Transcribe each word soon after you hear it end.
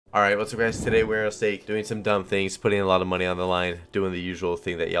Alright, what's up guys? Today we're at stake doing some dumb things, putting a lot of money on the line, doing the usual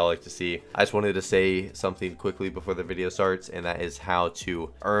thing that y'all like to see. I just wanted to say something quickly before the video starts, and that is how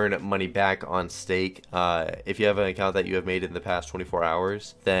to earn money back on stake. If you have an account that you have made in the past 24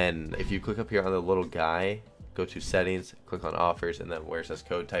 hours, then if you click up here on the little guy, go to settings, click on offers, and then where it says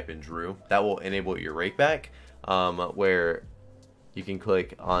code, type in Drew. That will enable your rake back, where you can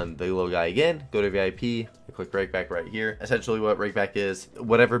click on the little guy again, go to VIP, and click Rakeback right here. Essentially what Rakeback is,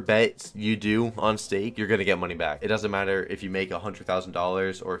 whatever bets you do on stake, you're gonna get money back. It doesn't matter if you make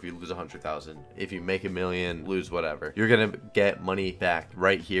 $100,000 or if you lose 100,000. If you make $1 million, lose whatever. You're gonna get money back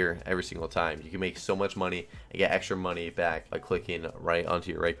right here every single time. You can make so much money and get extra money back by clicking right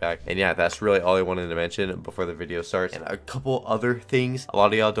onto your Rakeback. And yeah, that's really all I wanted to mention before the video starts. And a couple other things. A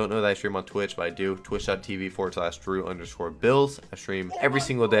lot of y'all don't know that I stream on Twitch, but I do. Twitch.tv/Drew_Bills. I stream every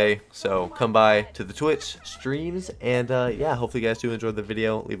single day, so come by to the Twitch streams, and yeah, hopefully you guys do enjoy the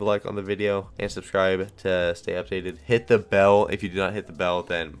video. Leave a like on the video and subscribe to stay updated. Hit the bell. If you do not hit the bell,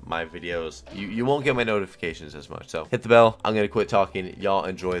 then my videos, you won't get my notifications as much. So hit the bell. I'm gonna quit talking. Y'all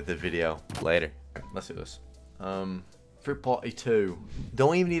enjoy the video. Later. Let's do this. Fruit Party 2.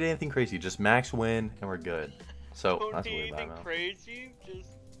 Don't even need anything crazy, just max win and we're good. So Don't that's need what we're anything about. crazy, just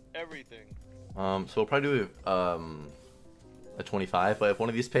everything. So we'll probably do a 25, but if one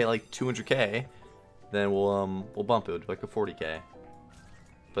of these pay like 200k, then we'll bump it to like a 40k.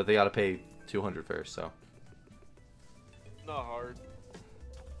 But they gotta pay 200 first, so Not hard.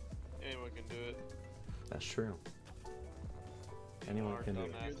 Anyone can do it. that's true. Anyone Our can do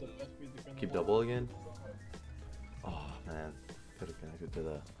it. dumbasses. Keep double again. Oh man, could have connected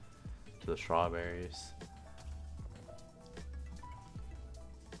to the strawberries.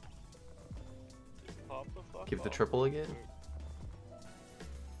 Pop the fuck Give the off. triple again.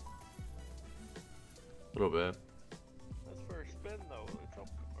 A little bit. That's for a spin though. It's up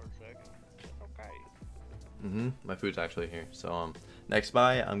or second. It's okay. My food's actually here. So next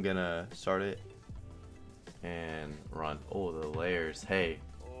buy, I'm gonna start it and run. Oh, the layers. Hey,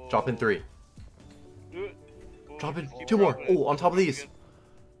 drop in 3. Do it. Oh, Drop in just keep 2 more. dropping it. Oh, on top of Drop these. again.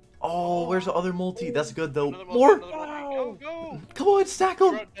 Oh, where's the other multi? That's good though. Another More. multi, another multi. Go, go. Come on, stack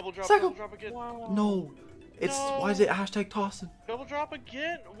them. Double drop, Stack double 'em. drop again. No, it's why is it hashtag tossing? Double drop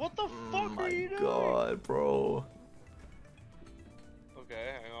again. What the Oh fuck are you my doing? god, bro.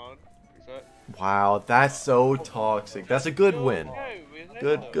 Okay, hang on. Reset. Wow, that's so toxic. That's a good win. Okay, we hit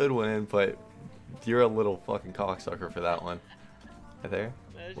Good, them. good win, but you're a little fucking cocksucker for that one. Right there.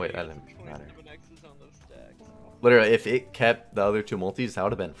 Imagine Wait, you that got didn't some matter. 27 X's on those stacks. Literally, if it kept the other 2 multis, that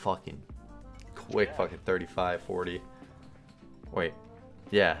would have been fucking quick, Yeah. fucking 35, 40. Wait,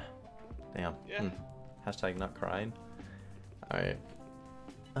 yeah. Damn. Yeah. Hashtag not crying. Alright.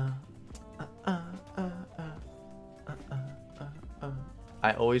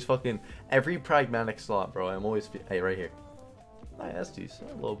 I always fucking, every pragmatic slot, bro, I'm always, hey, right here. That's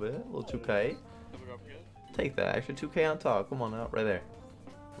decent, a little bit, a little 2k. Double drop again. Take that, extra 2k on top, come on out, right there.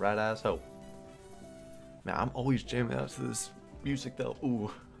 Right ass hope. Man, I'm always jamming out to this music though,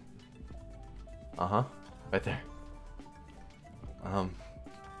 ooh. Uh-huh, right there. Kind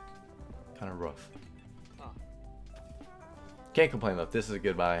of rough. Huh. Can't complain though, this is a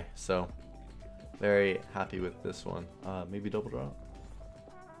good buy, so very happy with this one. Maybe double drop.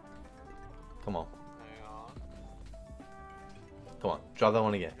 Come on, Hang on. come on, drop that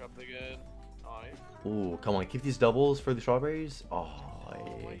one again. Drop again. Nice. Ooh, come on, keep these doubles for the strawberries. Oh, Oh,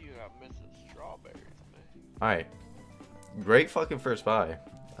 why you got missing strawberries, man? alright. Great fucking first buy.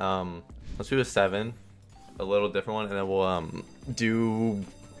 Let's do a 7. A little different one, and then we'll do,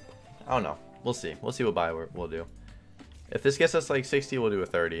 I don't know. We'll see. We'll see what buy we'll do. If this gets us like 60, we'll do a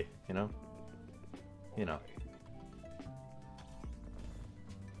 30, you know? You know.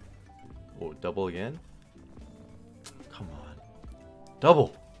 Oh, double again? Come on.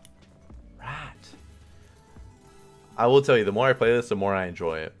 Double! Rat. I will tell you, the more I play this, the more I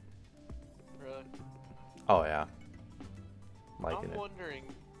enjoy it. Really? Oh, yeah. Liking I'm it. wondering.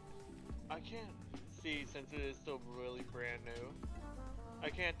 I can't see since it is still really brand new. I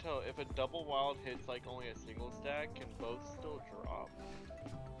can't tell if a double wild hits like only a single stack. Can both still drop?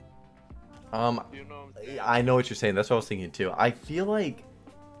 Do you know what I'm saying? I know what you're saying. That's what I was thinking too. I feel like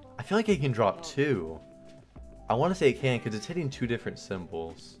it can drop 2. I want to say it can because it's hitting 2 different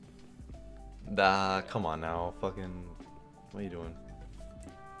symbols. Come on now, fucking. What are you doing?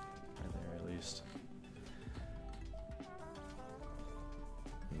 Right there, at least.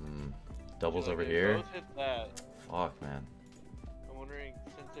 Doubles Like, over they here. Both hit that. Fuck, man. I'm wondering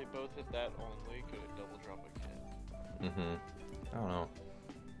since they both hit that only, could it double drop again? I don't know.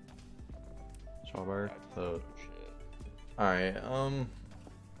 Strawberry. That's So, some shit. alright.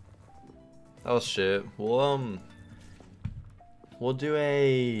 That was shit. We'll do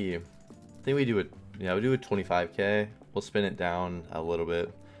a. I think we do a. Yeah, we do a 25k. We'll spin it down a little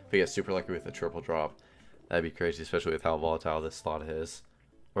bit. If we get super lucky with a triple drop, that'd be crazy, especially with how volatile this slot is.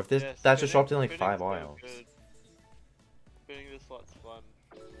 Or if this that just dropped in like 5 wilds. Spinning this slot's fun.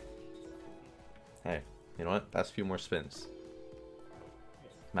 Hey, you know what? That's a few more spins.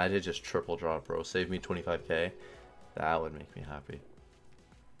 Imagine it just triple drop, bro. Save me 25k. That would make me happy.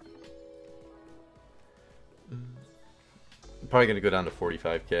 I'm probably gonna go down to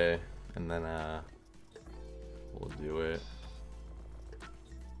 45k, and then we'll do it.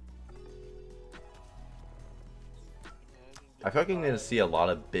 I feel like I'm gonna see a lot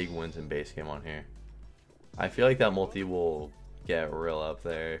of big wins in base game on here. I feel like that multi will get real up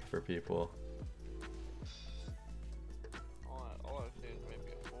there for people. All I say is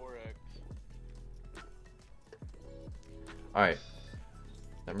maybe a 4x. Alright.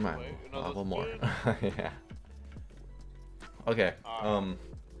 Never mind. Wait, We'll have another one more. spin? Yeah. Okay. Let's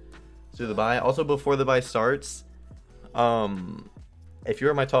do the buy. Also, before the buy starts, if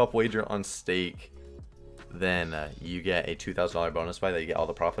you're my top wager on stake, then you get a $2,000 bonus buy that you get all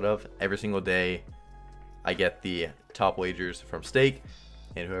the profit of. Every single day, I get the top wagers from stake,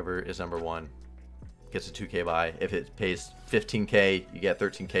 and whoever is number one gets a 2k buy. If it pays 15k, you get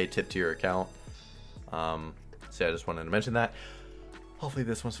 13k tip to your account. So I just wanted to mention that. Hopefully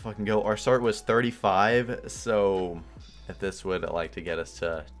this one's fucking go. Our start was 35, so if this would like to get us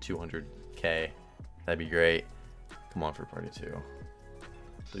to 200k, that'd be great. Come on for party 2.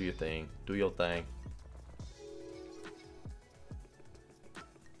 Do your thing. Do your thing.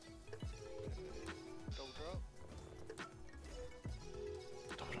 Double drop.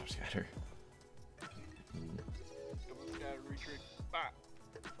 Double drop scatter. Double scatter, retrig. Bah.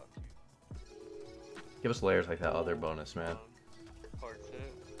 Fuck you. Give us layers like that other bonus, man. Hearts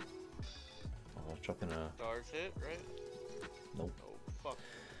hit. Oh, I was dropping a. Stars hit, right? Nope. Oh, fuck.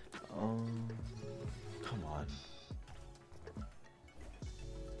 Come on.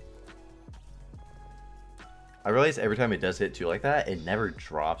 I realize every time it does hit 2 like that, it never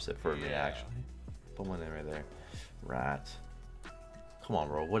drops it for me, actually. Put one in right there. Rat. Come on,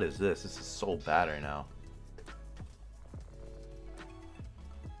 bro. What is this? This is so bad right now.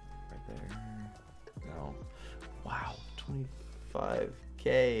 Right there. No. Wow.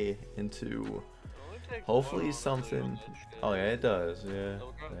 25k into... Hopefully something. Oh yeah, it does. Yeah,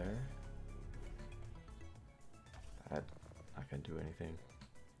 there. That not gonna do anything.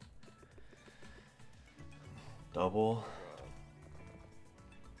 Double.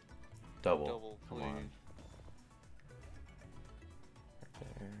 Double. Come on.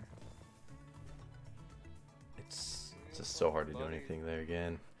 Right there. It's just so hard to do anything there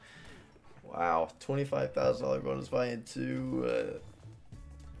again. Wow, $25,000 bonus buy into.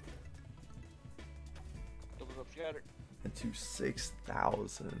 Into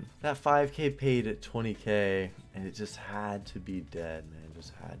 6,000. That 5k paid at 20k, and it just had to be dead, man. It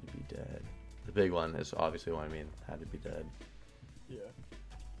just had to be dead. The big one is obviously what I mean. Had to be dead. Yeah.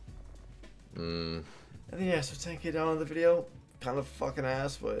 And then yeah, so 10k down on the video. Kind of fucking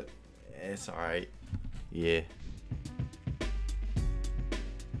ass, but it's alright. Yeah.